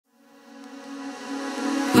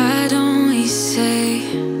say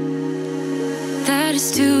that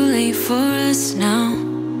it's too late for us now?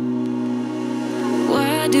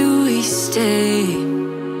 Why do we stay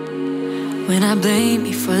when I blame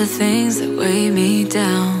you for the things that weigh me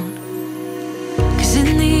down? 'Cause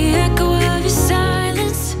in the echo of your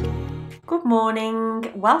silence. Good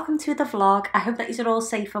morning, welcome to the vlog. I hope that you are all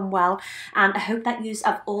safe and well, and I hope that you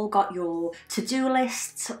have all got your to-do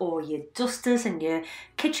lists or your dusters and your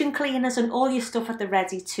kitchen cleaners and all your stuff at the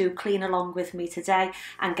ready to clean along with me today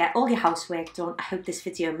and get all your housework done. I hope this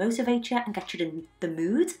video motivates you and gets you in the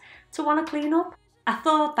mood to want to clean up. I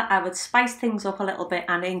thought that I would spice things up a little bit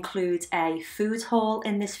and include a food haul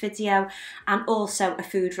in this video and also a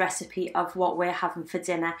food recipe of what we're having for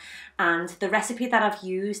dinner. And the recipe that I've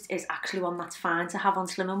used is actually one that's fine to have on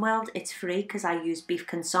Slimming World. It's free because I use beef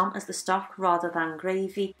consommé as the stock rather than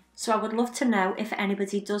gravy. So I would love to know if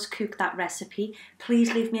anybody does cook that recipe.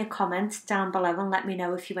 Please leave me a comment down below and let me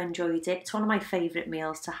know if you enjoyed it. It's one of my favourite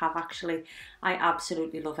meals to have actually. I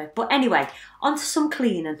absolutely love it. But anyway, on to some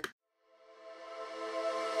cleaning.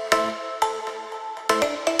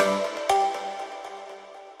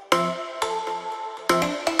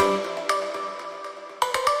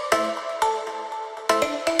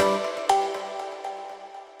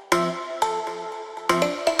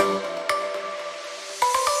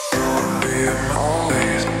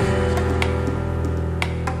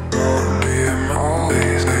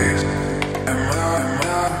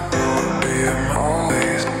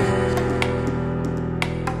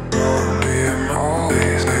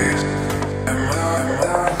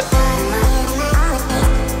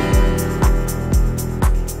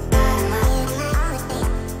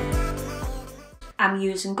 I'm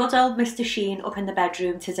using good old Mr. Sheen up in the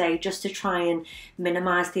bedroom today just to try and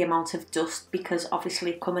minimise the amount of dust, because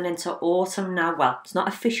obviously coming into autumn now, well, it's not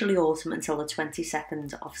officially autumn until the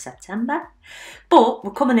 22nd of September, but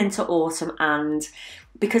we're coming into autumn, and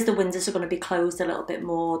because the windows are going to be closed a little bit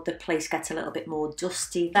more, the place gets a little bit more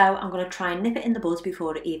dusty. So I'm going to try and nip it in the bud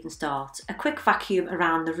before it even starts. A quick vacuum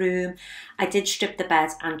around the room. I did strip the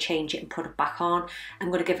bed and change it and put it back on.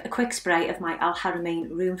 I'm going to give a quick spray of my Al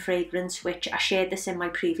Haramain room fragrance, which I shared this in my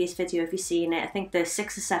previous video if you've seen it. I think they're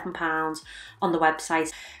 £6 or £7 on the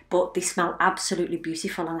website, but they smell absolutely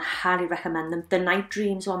beautiful and I highly recommend them. The Night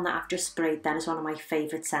Dreams one that I've just sprayed then is one of my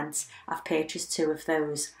favourite scents. I've purchased 2 of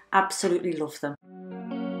those. Absolutely love them.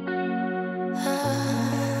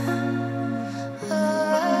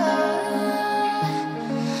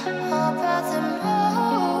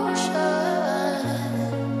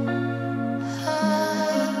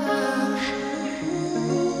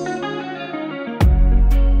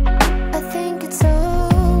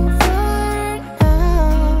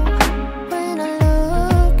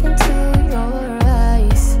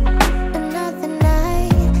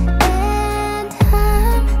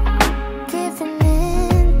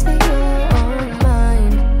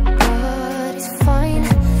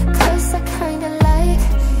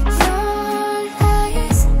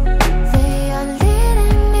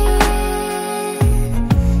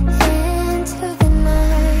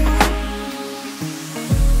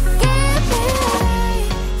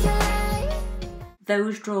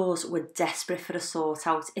 Those drawers were desperate for a sort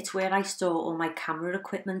out. It's where I store all my camera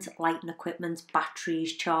equipment, lighting equipment,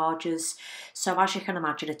 batteries, chargers. So as you can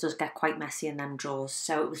imagine, it does get quite messy in them drawers.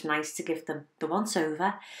 So it was nice to give them the once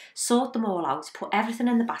over, sort them all out, put everything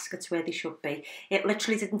in the baskets where they should be. It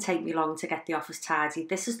literally didn't take me long to get the office tidy.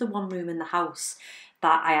 This is the one room in the house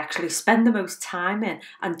that I actually spend the most time in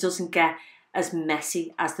and doesn't get as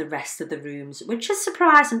messy as the rest of the rooms, which is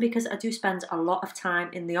surprising because I do spend a lot of time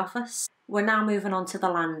in the office. We're now moving on to the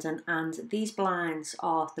landing, and these blinds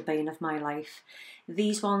are the bane of my life.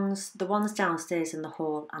 These ones, the ones downstairs in the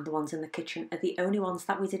hall and the ones in the kitchen, are the only ones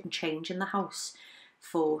that we didn't change in the house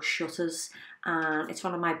for shutters, and it's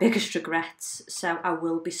one of my biggest regrets. So I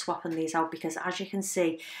will be swapping these out because, as you can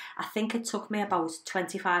see, I think it took me about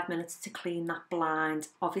 25 minutes to clean that blind.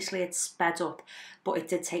 Obviously it's sped up, but it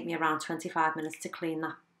did take me around 25 minutes to clean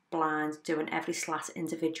that blind, doing every slat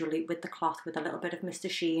individually with the cloth with a little bit of Mr.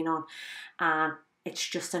 Sheen on, and it's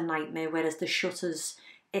just a nightmare. Whereas the shutters,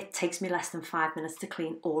 it takes me less than 5 minutes to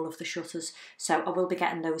clean all of the shutters, so I will be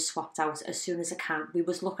getting those swapped out as soon as I can. We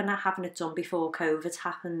was looking at having it done before COVID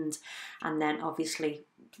happened, and then obviously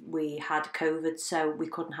we had COVID, so we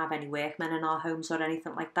couldn't have any workmen in our homes or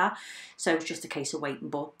anything like that, so it's just a case of waiting.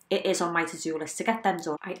 But it is on my to-do list to get them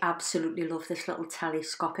done. I absolutely love this little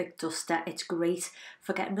telescopic duster. It's great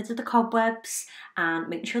for getting rid of the cobwebs and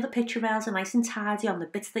making sure the picture rails are nice and tidy on the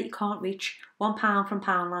bits that you can't reach. £1 from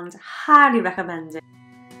Poundland, highly recommend it.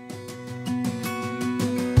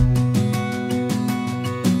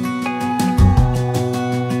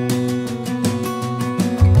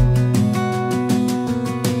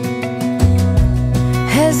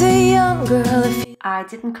 I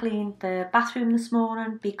didn't clean the bathroom this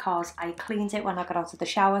morning because I cleaned it when I got out of the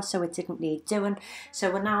shower, so it didn't need doing. So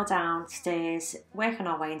we're now downstairs working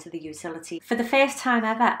our way into the utility. For the first time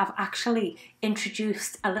ever, I've actually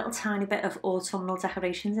introduced a little tiny bit of autumnal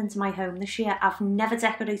decorations into my home this year. I've never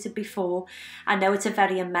decorated before. I know it's a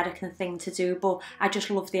very American thing to do, but I just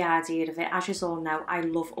love the idea of it. As you all know, I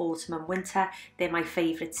love autumn and winter. They're my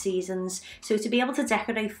favourite seasons. So to be able to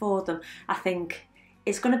decorate for them, I think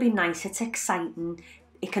it's going to be nice. It's exciting.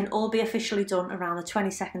 It can all be officially done around the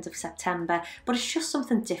 22nd of September, but it's just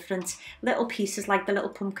something different. Little pieces like the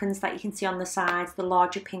little pumpkins that you can see on the sides. The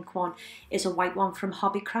larger pink one is a white one from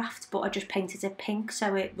Hobbycraft, but I just painted it pink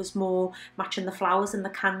so it was more matching the flowers and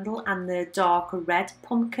the candle, and the darker red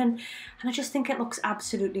pumpkin. And I just think it looks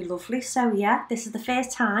absolutely lovely. So yeah, this is the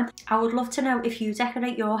first time. I would love to know if you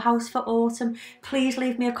decorate your house for autumn. Please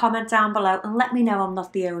leave me a comment down below and let me know I'm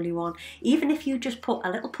not the only one. Even if you just put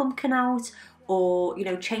a little pumpkin out, or, you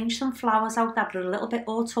know, change some flowers out that are a little bit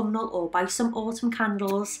autumnal, or buy some autumn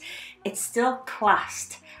candles, it's still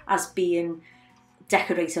classed as being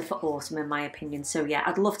decorated for autumn in my opinion. So yeah,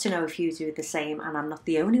 I'd love to know if you do the same and I'm not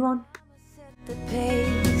the only one. Take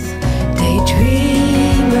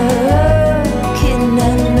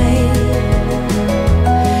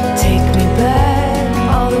me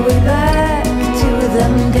back, all the way back to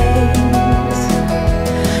them days.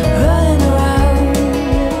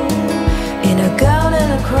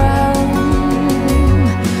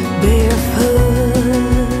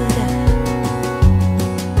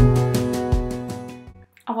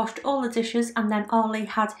 I washed all the dishes, and then Ollie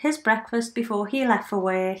had his breakfast before he left for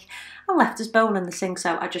work and left his bowl in the sink,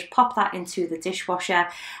 so I just popped that into the dishwasher.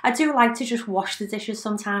 I do like to just wash the dishes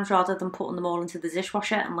sometimes rather than putting them all into the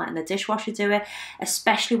dishwasher and letting the dishwasher do it,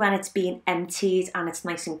 especially when it's being emptied and it's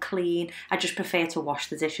nice and clean. I just prefer to wash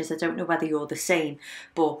the dishes. I don't know whether you're the same,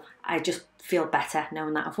 but I just feel better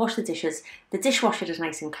knowing that I've washed the dishes, the dishwasher is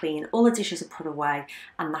nice and clean, all the dishes are put away,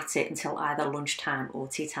 and that's it until either lunchtime or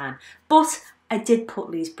tea time. But I did put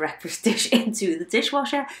Lee's breakfast dish into the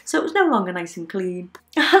dishwasher, so it was no longer nice and clean.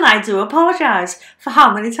 And I do apologise for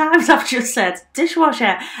how many times I've just said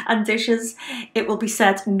dishwasher and dishes. It will be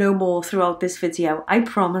said no more throughout this video, I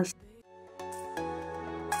promise.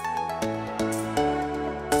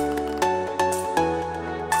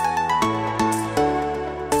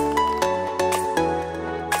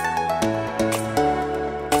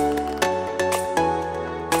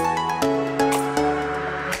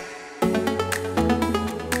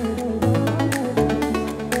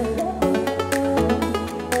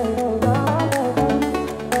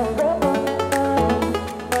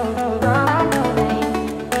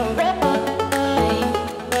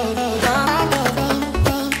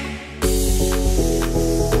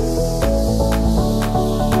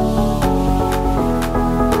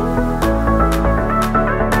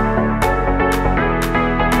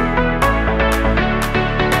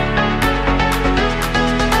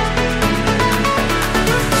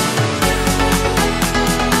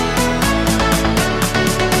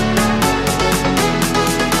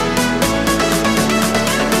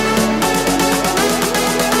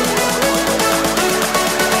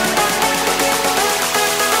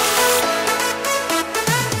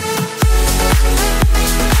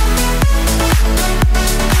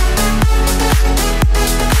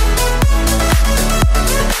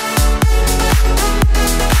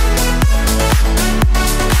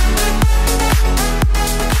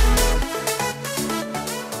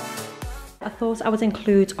 I would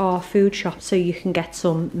include our food shop so you can get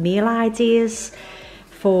some meal ideas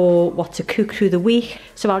for what to cook through the week.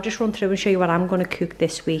 So I'll just run through and show you what I'm going to cook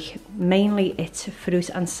this week. Mainly it's fruit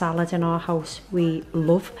and salad in our house. We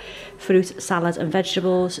love fruit, salad and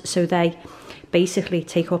vegetables, so they basically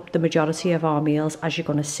take up the majority of our meals, as you're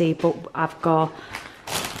going to see. But I've got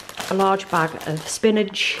a large bag of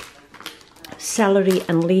spinach, celery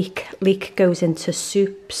and leek. Leek goes into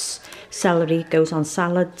soups, celery goes on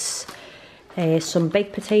salads. Some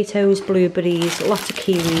baked potatoes, blueberries, lots of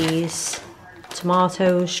kiwis,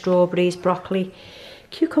 tomatoes, strawberries, broccoli,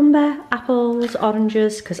 cucumber, apples,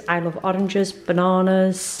 oranges, because I love oranges,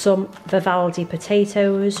 bananas, some Vivaldi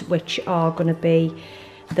potatoes, which are going to be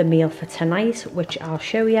the meal for tonight, which I'll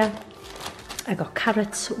show you. I got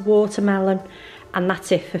carrots, watermelon, and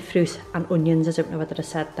that's it for fruit and onions. I don't know whether I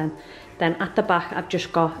said them. Then at the back I've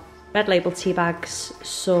just got Red Label tea bags,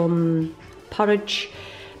 some porridge,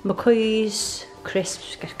 McCoy's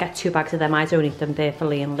crisps, get 2 bags of them. I don't eat them, they're for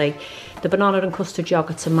Lee and Lee. The banana and custard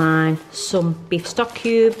yogurts are mine, some beef stock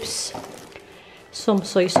cubes, some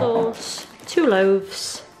soy sauce, 2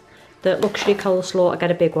 loaves, the luxury coleslaw. I get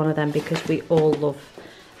a big one of them because we all love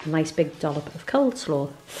a nice big dollop of coleslaw.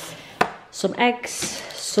 some eggs,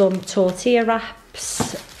 some tortilla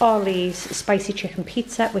wraps, Ollie's spicy chicken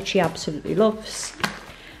pizza, which he absolutely loves,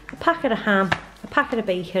 a packet of ham, a packet of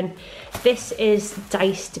bacon. This is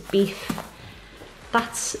diced beef.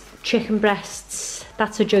 That's chicken breasts,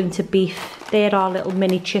 that's a joint of beef. There are little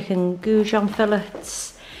mini chicken goujon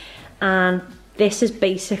fillets. And this is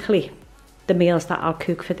basically the meals that I'll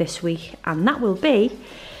cook for this week. And that will be,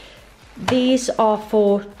 these are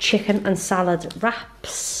for chicken and salad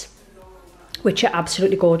wraps, which are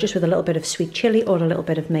absolutely gorgeous with a little bit of sweet chilli or a little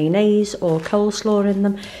bit of mayonnaise or coleslaw in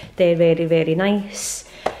them. They're really, really nice.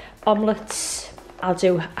 Omelettes, I'll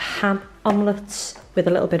do ham omelettes with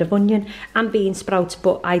a little bit of onion and bean sprouts,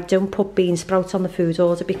 but I don't put bean sprouts on the food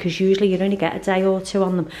order because usually you only get a day or two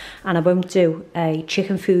on them, and I won't do a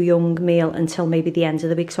chicken fouillon meal until maybe the end of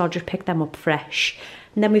the week, so I'll just pick them up fresh.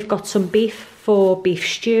 And then we've got some beef for beef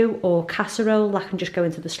stew or casserole that can just go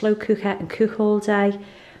into the slow cooker and cook all day.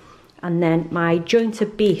 And then my joint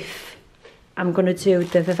of beef, I'm going to do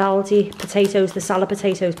the Vivaldi potatoes, the salad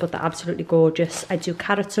potatoes, but they're absolutely gorgeous. I do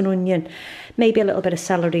carrots and onion, maybe a little bit of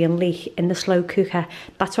celery and leek in the slow cooker.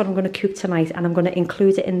 That's what I'm going to cook tonight, and I'm going to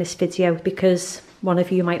include it in this video because one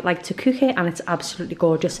of you might like to cook it, and it's absolutely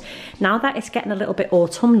gorgeous. Now that it's getting a little bit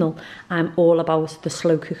autumnal, I'm all about the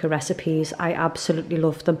slow cooker recipes. I absolutely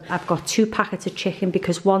love them. I've got 2 packets of chicken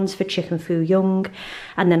because one's for chicken fouillon,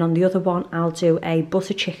 and then on the other one I'll do a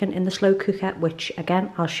butter chicken in the slow cooker, which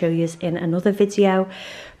again I'll show you in another video.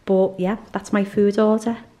 But yeah, that's my food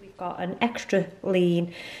order. We've got an extra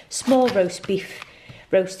lean small roast beef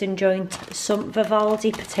roasting joint, some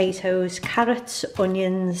Vivaldi potatoes, carrots,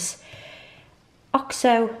 onions,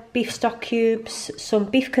 oxo beef stock cubes, some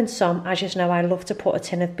beef consommé. As you know, I love to put a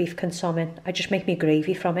tin of beef consommé in. I just make me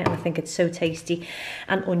gravy from it and I think it's so tasty.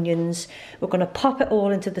 And onions. We're going to pop it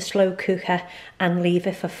all into the slow cooker and leave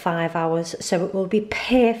it for 5 hours, so it will be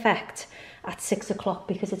perfect at 6 o'clock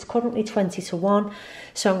because it's currently 20 to 1.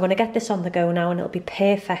 So I'm going to get this on the go now and it'll be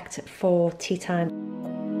perfect for tea time.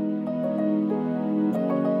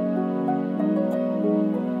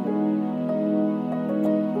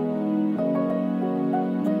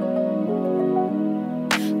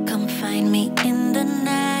 Me in the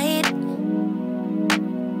night,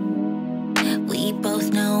 we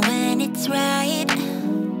both know when it's right.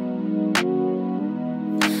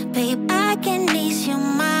 Babe, I can ease your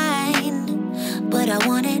mind, but I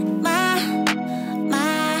want it my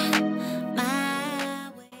way.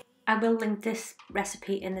 I will link this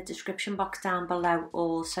recipe in the description box down below,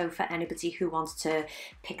 also for anybody who wants to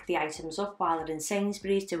pick the items up while they're in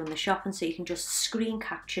Sainsbury's doing the shopping, so you can just screen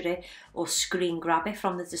capture it or screen grab it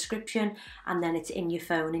from the description and then it's in your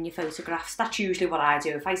phone, in your photographs. That's usually what I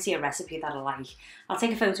do. If I see a recipe that I like, I'll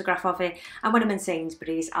take a photograph of it, and when I'm in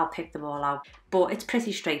Sainsbury's I'll pick them all out. But it's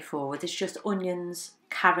pretty straightforward. It's just onions,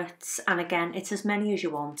 carrots, and again, it's as many as you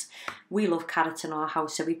want. We love carrots in our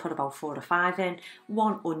house, so we put about 4 or 5 in.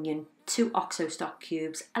 1 onion, 2 oxo stock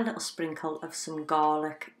cubes, a little sprinkle of some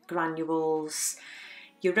garlic, granules,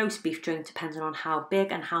 your roast beef joint depending on how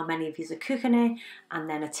big and how many of you are cooking it, and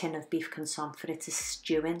then a tin of beef consommé for it to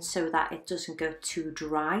stew in so that it doesn't go too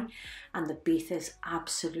dry. And the beef is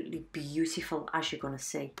absolutely beautiful, as you're going to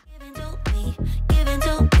see.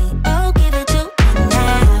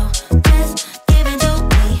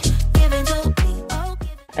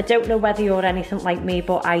 I don't know whether you're anything like me,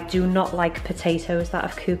 but I do not like potatoes that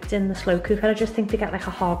I've cooked in the slow cooker. I just think they get like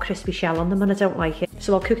a hard crispy shell on them and I don't like it.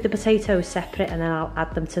 So I'll cook the potatoes separate and then I'll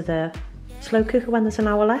add them to the slow cooker when there's an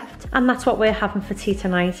hour left. And that's what we're having for tea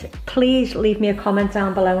tonight. Please leave me a comment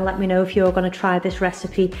down below and let me know if you're going to try this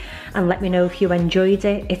recipe, and let me know if you enjoyed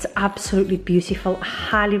it. It's absolutely beautiful. I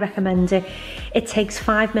highly recommend it. It takes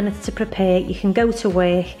 5 minutes to prepare. You can go to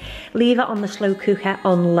work, leave it on the slow cooker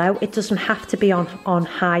on low. It doesn't have to be on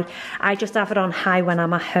high. I just have it on high when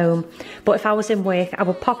I'm at home. But if I was in work, I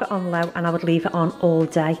would pop it on low and I would leave it on all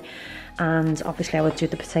day. And obviously I would do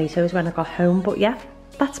the potatoes when I got home. But yeah,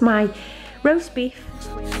 that's my roast beef.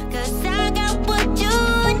 Cause I got what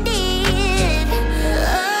you need.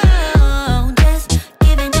 Oh, just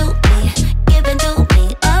give it to me, give it to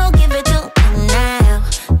me, oh, give it to me now.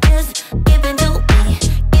 Just give it to me,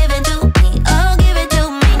 oh, give it to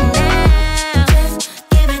me now. Just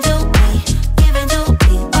give it to me,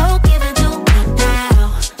 oh, give it to me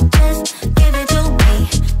now. Just give it to me,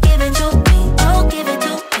 oh, give it to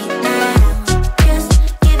me now. Just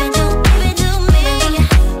give it to me,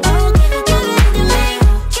 oh, give it to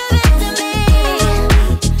me.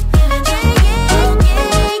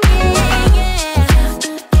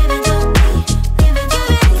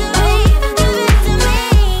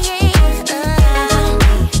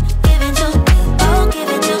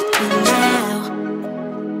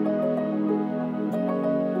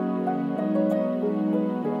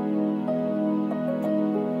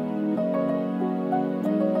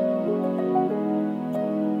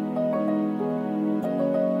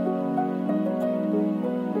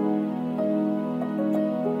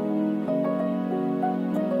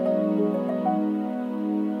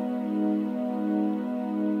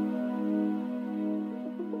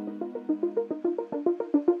 But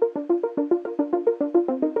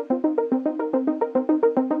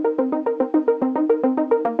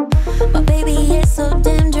baby, it's so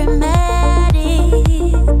damn dramatic.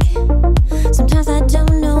 Sometimes I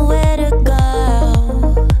don't know where to go.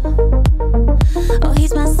 Oh,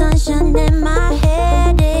 he's my sunshine and my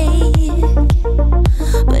headache.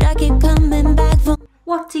 But I keep coming back for.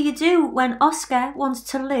 What do you do when Oscar wants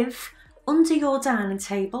to live under your dining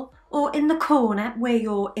table or in the corner where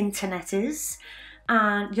your internet is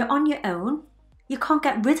and you're on your own? You can't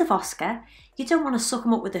get rid of Oscar. You don't want to suck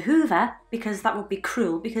him up with a hoover because that would be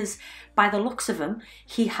cruel, because by the looks of him,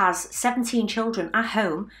 he has 17 children at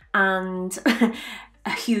home and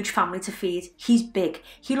a huge family to feed. He's big.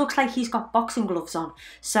 He looks like he's got boxing gloves on.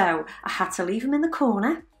 So I had to leave him in the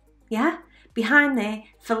corner, yeah, behind there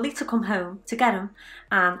for Lee to come home to get him.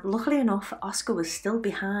 And luckily enough, Oscar was still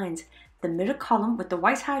behind the mirror column with the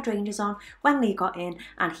white hydrangeas on when Lee got in,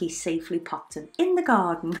 and he safely popped him in the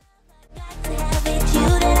garden.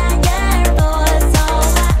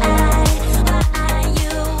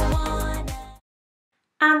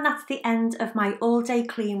 And that's the end of my all-day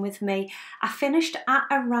clean with me. I finished at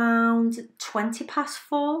around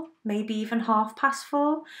 4:20, maybe even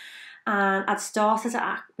 4:30. And I'd started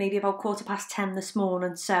at maybe about 10:15 this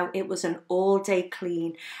morning, so it was an all-day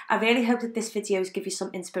clean. I really hope that this video has given you some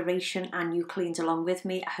inspiration and you cleaned along with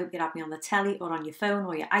me. I hope you had me on the telly or on your phone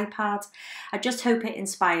or your iPad. I just hope it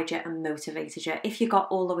inspired you and motivated you. If you got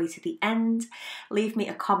all the way to the end, leave me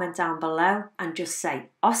a comment down below and just say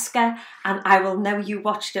Oscar, and I will know you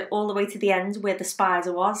watched it all the way to the end where the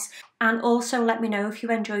spider was. And also let me know if you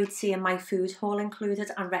enjoyed seeing my food haul included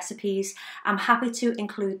and recipes. I'm happy to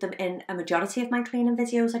include them in a majority of my cleaning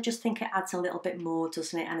videos. I just think it adds a little bit more,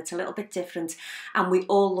 doesn't it? And it's a little bit different. And we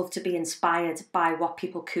all love to be inspired by what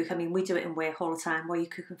people cook. I mean, we do it in work all the time. What are you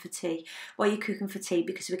cooking for tea? What are you cooking for tea?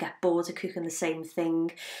 Because we get bored of cooking the same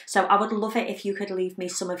thing. So I would love it if you could leave me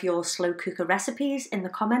some of your slow cooker recipes in the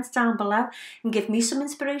comments down below and give me some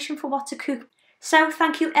inspiration for what to cook. So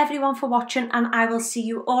thank you everyone for watching, and I will see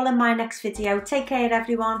you all in my next video. Take care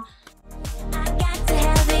everyone.